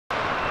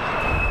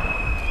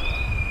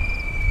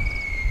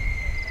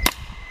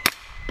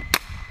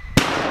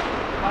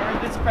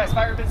suppressed.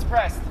 Fire been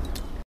suppressed.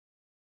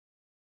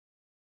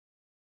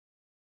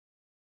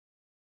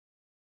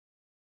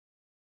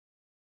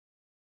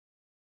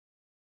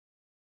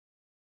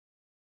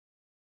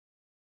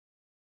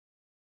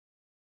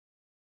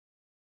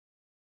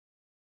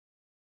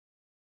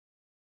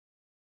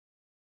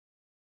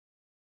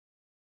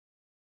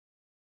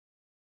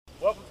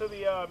 Welcome to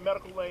the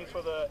medical lanes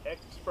for the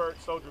Expert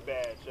Soldier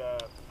Badge.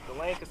 The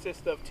lane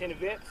consists of 10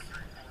 events.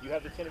 You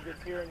have the 10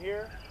 events here and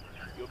here.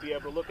 You'll be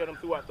able to look at them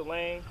throughout the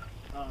lane.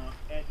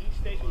 At each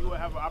station, you will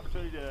have an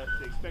opportunity to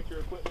inspect your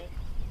equipment.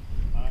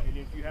 And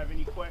if you have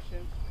any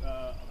questions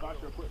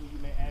about your equipment, you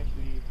may ask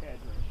the cadre.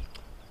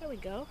 There we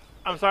go.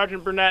 I'm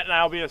Sergeant Burnett, and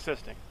I'll be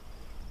assisting.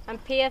 I'm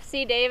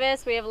PFC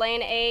Davis. We have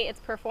Lane A.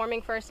 It's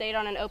performing first aid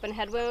on an open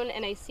head wound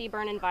in a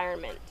sea-burn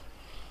environment.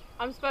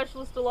 I'm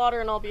Specialist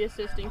DeLauder, and I'll be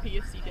assisting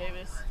PFC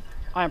Davis.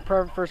 I am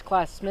Private First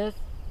Class Smith.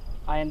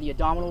 I am the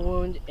abdominal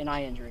wound and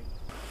eye injury.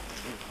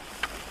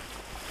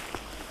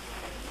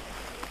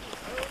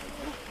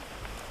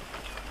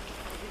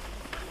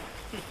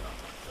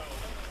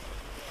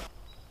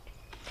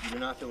 You do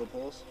not feel a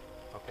pulse?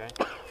 Okay.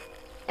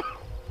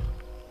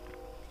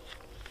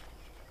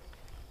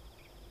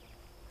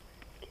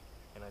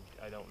 And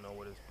I don't know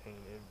what his pain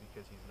is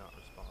because he's not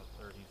responsive,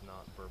 or he's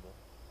not verbal.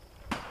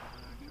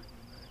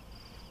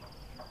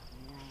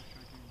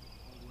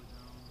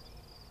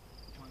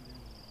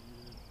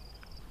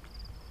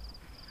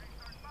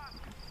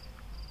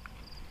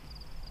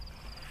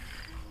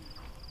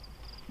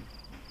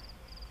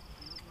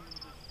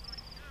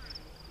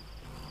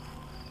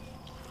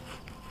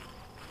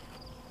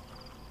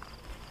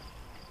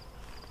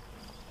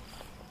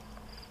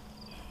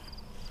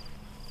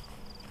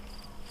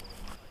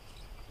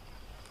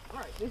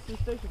 Alright, this is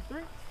Station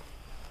 3.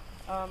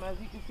 As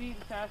you can see,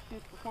 the task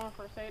is perform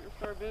first aid,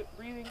 restore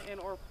breathing and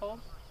or pulse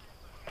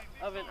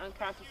of an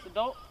unconscious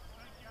adult.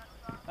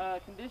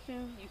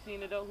 Condition, you see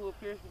an adult who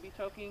appears to be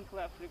choking,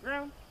 collapsed to the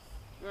ground.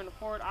 You're in a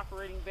forward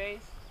operating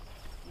base,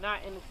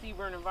 not in a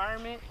sea-burn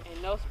environment,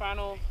 and no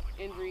spinal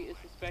injury is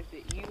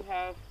suspected. You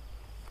have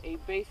a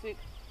basic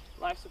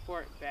life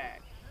support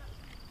bag.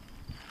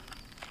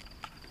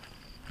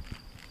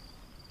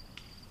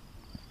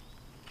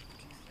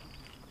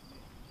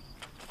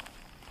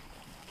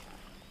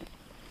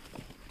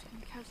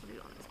 Casualty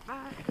on his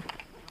back.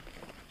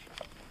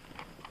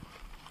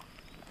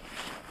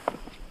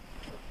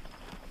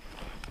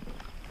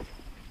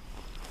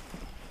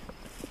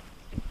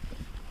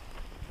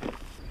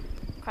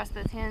 Cross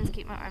both hands,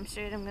 keep my arms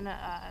straight. I'm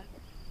gonna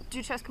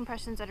do chest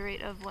compressions at a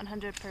rate of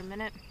 100 per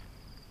minute.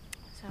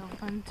 So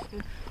 1,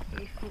 2,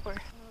 3, 4. A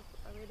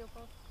radial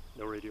pulse?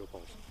 No radial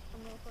pulse.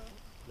 Femoral pulse?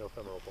 No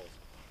femoral pulse.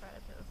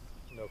 Carotid pulse?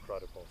 No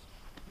carotid pulse.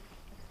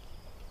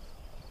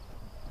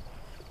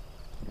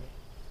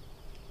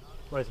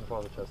 Raise and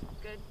follow the chest.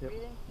 Good. Yep.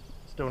 Breathing?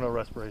 Still no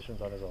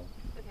respirations on his own.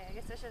 Okay, I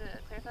guess I should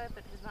clarify,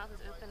 but his mouth is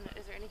open.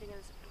 Is there anything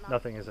in his mouth?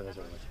 Nothing is in his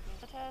airway.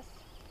 The test.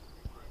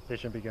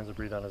 Patient begins to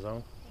breathe on his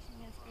own. Patient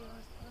begins to breathe on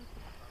his own.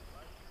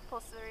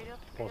 Pulse to the radial?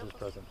 Pulse is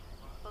present.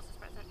 Pulse is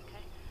present,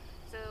 okay.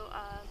 So,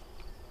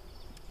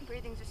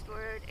 breathing's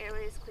restored,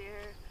 airway is clear.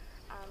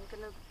 I'm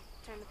going to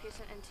turn the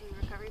patient into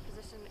recovery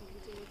position and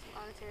continue to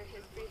monitor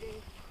his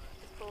breathing,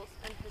 his pulse,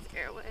 and his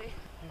airway.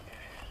 Okay.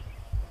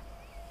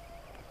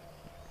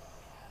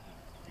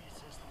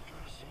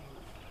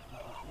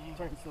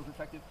 Target still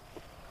defective.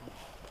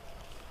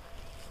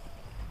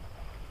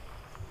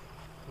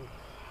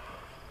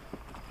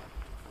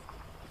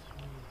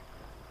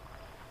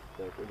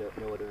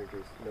 No other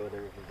injuries. No other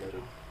injuries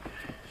noted.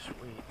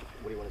 Sweet.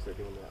 What do you want to start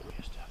doing with that?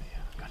 Just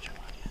got your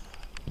line.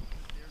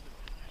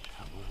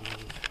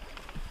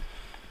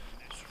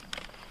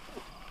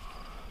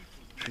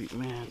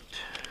 Treatment.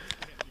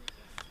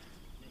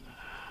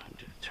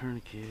 Did a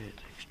tourniquet,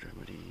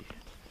 extremity.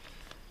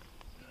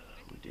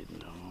 We did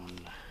known.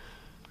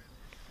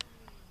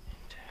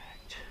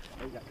 Intact.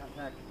 We got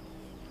contact.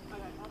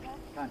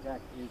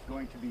 Contact is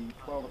going to be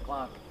 12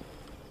 o'clock,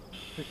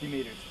 50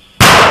 meters.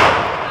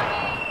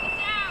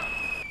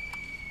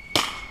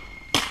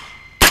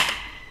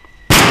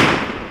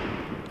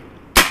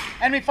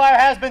 Enemy fire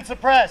has been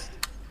suppressed.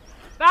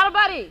 Battle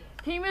buddy,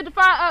 can you move to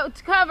fire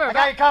to cover? I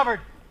got you covered.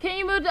 Can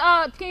you move?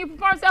 Can you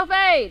perform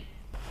self-aid?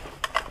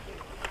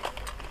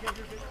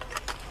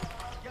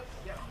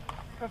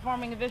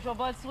 Performing a visual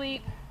blood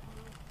sweep.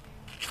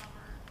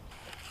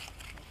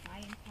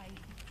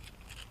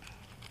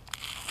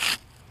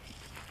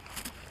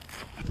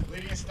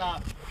 Bleeding is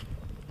stopped.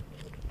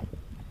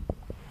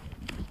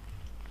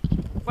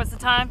 What's the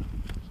time?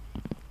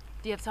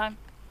 Do you have time?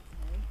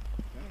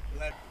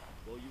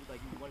 Well, you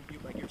want to be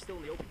like you're still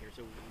in the open here,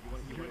 so you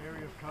want Your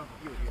area of cover.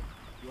 You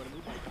want to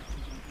move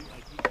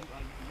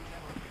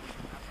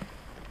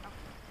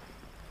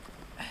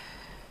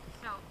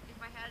So,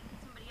 if I had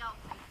somebody else,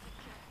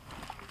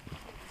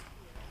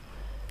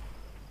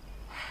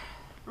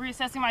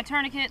 Reassessing my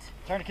tourniquet.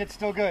 Tourniquet's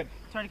still good.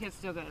 Tourniquet's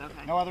still good,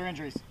 okay. No other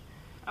injuries.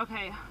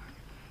 Okay.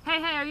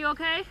 Hey, are you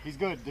okay? He's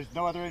good. There's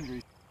no other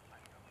injuries.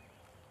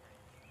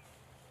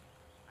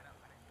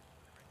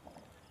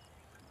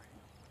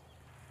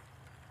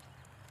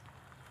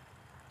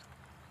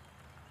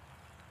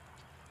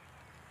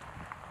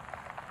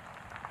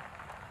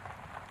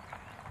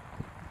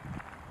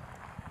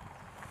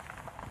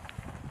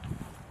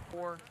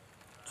 4,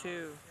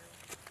 2,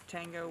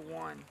 Tango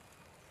 1.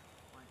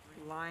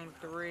 Line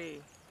 3,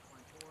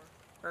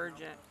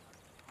 urgent.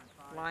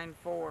 Line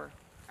 4,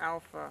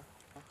 Alpha.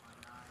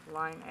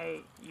 Line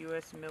 8,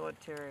 U.S.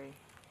 military.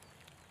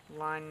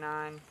 Line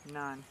 9,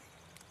 none.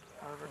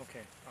 Over. Okay,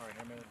 all right,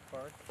 I'm in the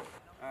park.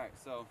 Alright,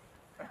 so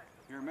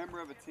you're a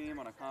member of a team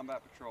on a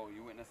combat patrol.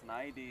 You witness an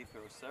IED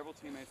throw several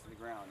teammates to the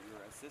ground. You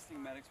are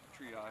assisting medics with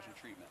triage and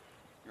treatment.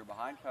 You're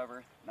behind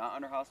cover, not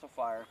under hostile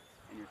fire,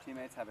 and your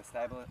teammates have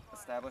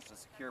established a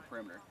secure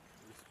perimeter.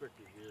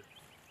 Restricted here.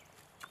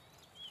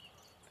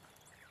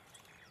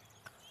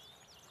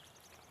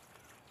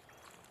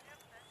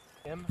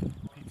 M,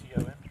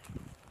 PTON.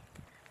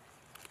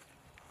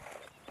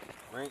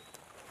 Rank?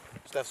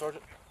 Staff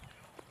Sergeant,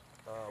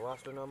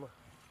 Roster number?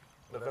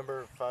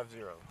 November 50.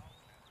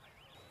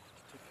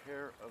 Take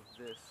care of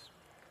this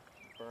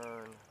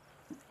burn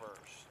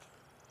first.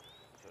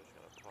 So it's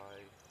going to apply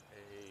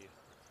a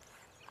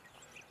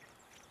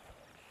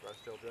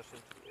rice gel dressing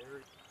to the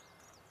area.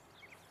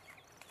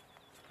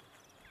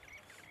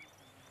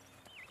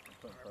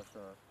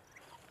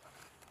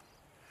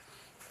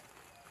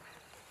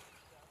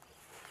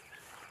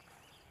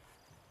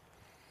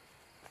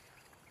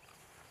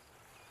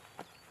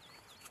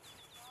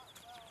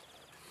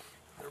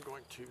 They're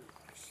going to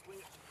sling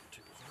it to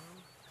his arm.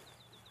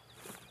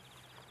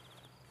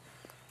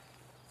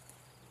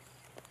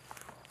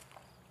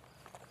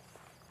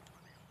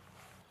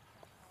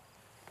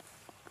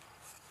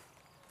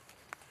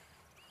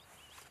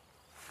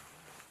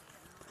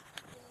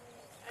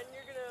 And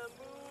you're gonna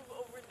move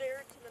over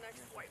there to the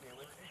next white.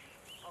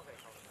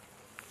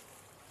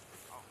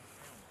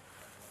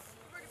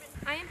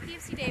 I am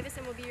PFC Davis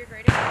and will be your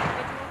greatest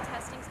individual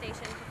testing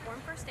station to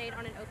perform first aid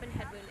on an open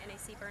head wound in a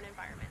CBRN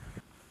environment.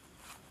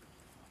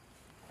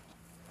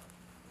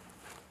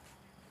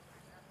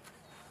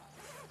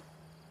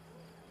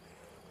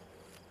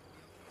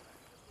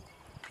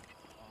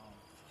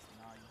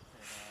 Now you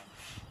said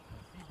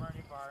CBRN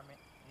environment,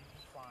 he's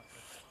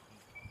responsive.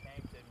 He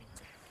came to me,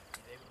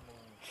 he's able to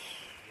move.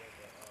 He has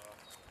a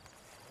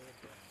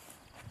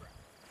head burn.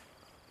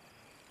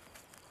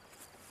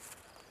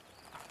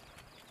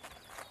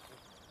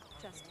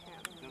 Just him.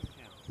 Just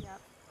him.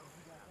 Yep.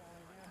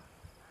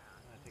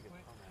 I think it's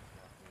on that.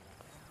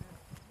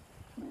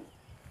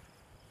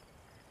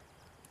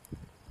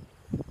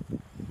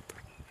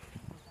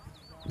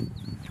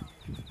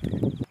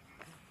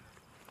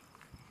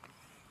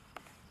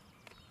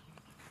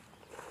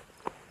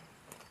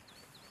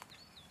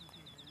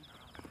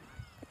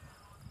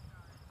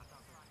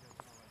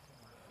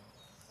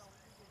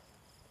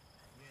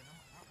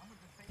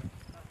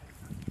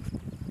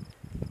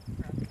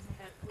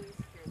 And please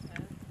secure his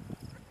head.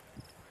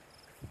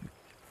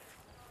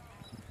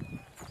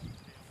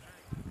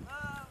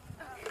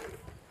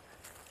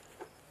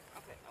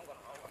 Okay, I'm gonna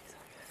hold on.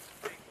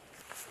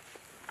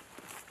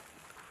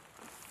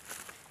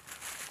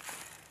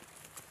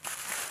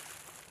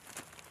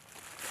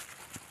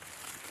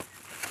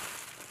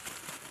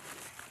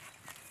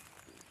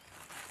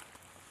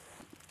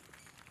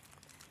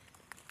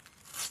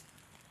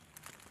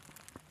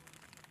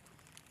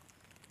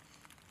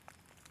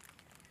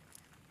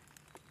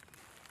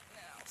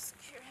 Now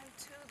secure him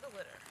to the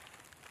litter.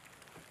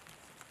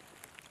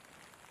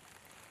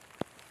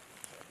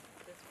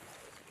 This one's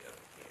supposed to be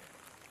over here.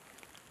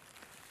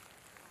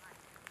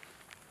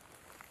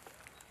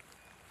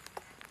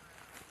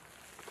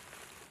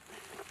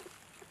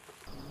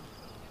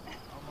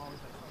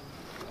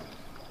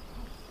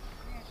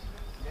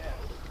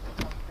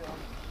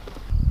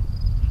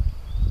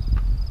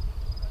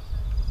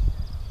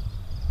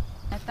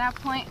 At that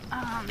point,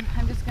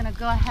 I'm just going to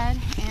go ahead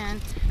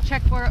and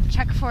check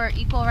for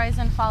equal rise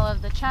and fall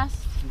of the chest.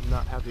 You do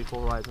not have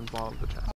equal rise and fall of the chest.